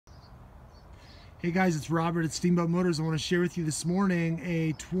Hey guys, it's Robert at Steamboat Motors. I want to share with you this morning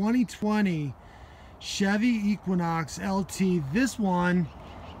a 2020 Chevy Equinox LT. This one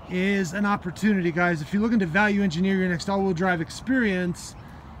is an opportunity, guys. If you're looking to value engineer your next all-wheel drive experience,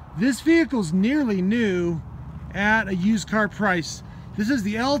 this vehicle's nearly new at a used car price. This is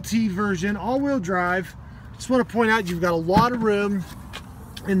the LT version, all-wheel drive. Just want to point out you've got a lot of room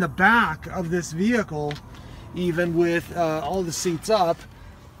in the back of this vehicle, even with all the seats up.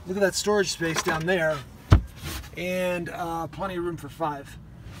 Look at that storage space down there, and plenty of room for 5.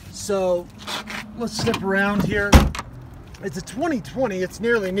 So let's step around here. It's a 2020, it's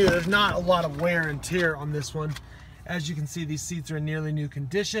nearly new. There's not a lot of wear and tear on this one. As you can see, these seats are in nearly new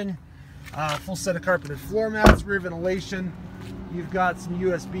condition. Full set of carpeted floor mats, rear ventilation. You've got some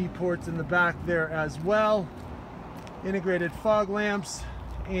USB ports in the back there as well. Integrated fog lamps,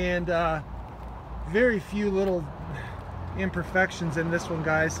 and very few little imperfections in this one,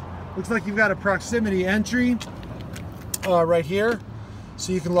 guys. Looks like you've got a proximity entry right here,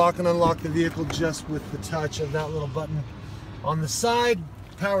 so you can lock and unlock the vehicle just with the touch of that little button on the side.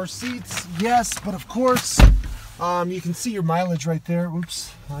 Power seats, yes, but of course you can see your mileage right there.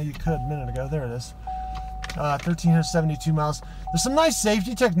 Oops, you could a minute ago. There it is. 1,372 miles. There's some nice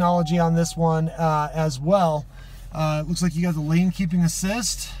safety technology on this one as well. It looks like you got the lane keeping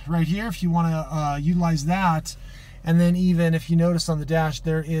assist right here if you want to utilize that. And then even if you notice on the dash,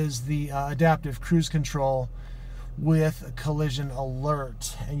 there is the adaptive cruise control with collision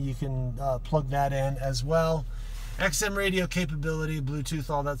alert, and you can plug that in as well. XM radio capability,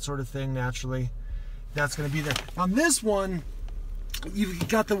 Bluetooth, all that sort of thing. Naturally, that's going to be there. On this one, you've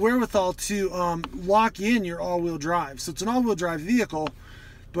got the wherewithal to lock in your all-wheel drive. So it's an all-wheel drive vehicle,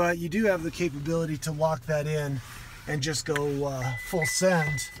 but you do have the capability to lock that in and just go full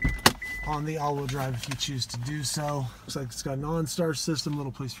send on the all-wheel drive if you choose to do so. Looks like it's got an OnStar system,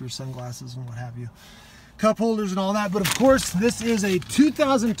 little place for your sunglasses and what have you. Cup holders and all that. But of course, this is a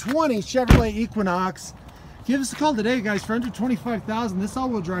 2020 Chevrolet Equinox. Give us a call today, guys, for under $25,000. This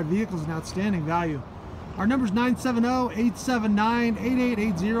all-wheel drive vehicle is an outstanding value. Our number is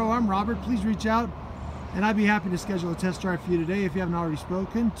 970-879-8880. I'm Robert. Please reach out, and I'd be happy to schedule a test drive for you today if you haven't already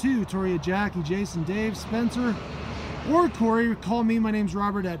spoken to Toria, Jackie, Jason, Dave, Spencer, or Corey. Call me. My name's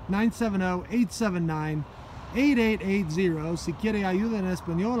Robert at 970-879-8880. Si quiere ayuda en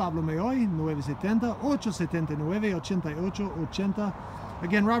español, háblame hoy. 970-879-8880.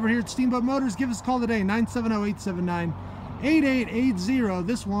 Again, Robert here at Steamboat Motors. Give us a call today. 970-879-8880.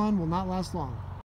 This one will not last long.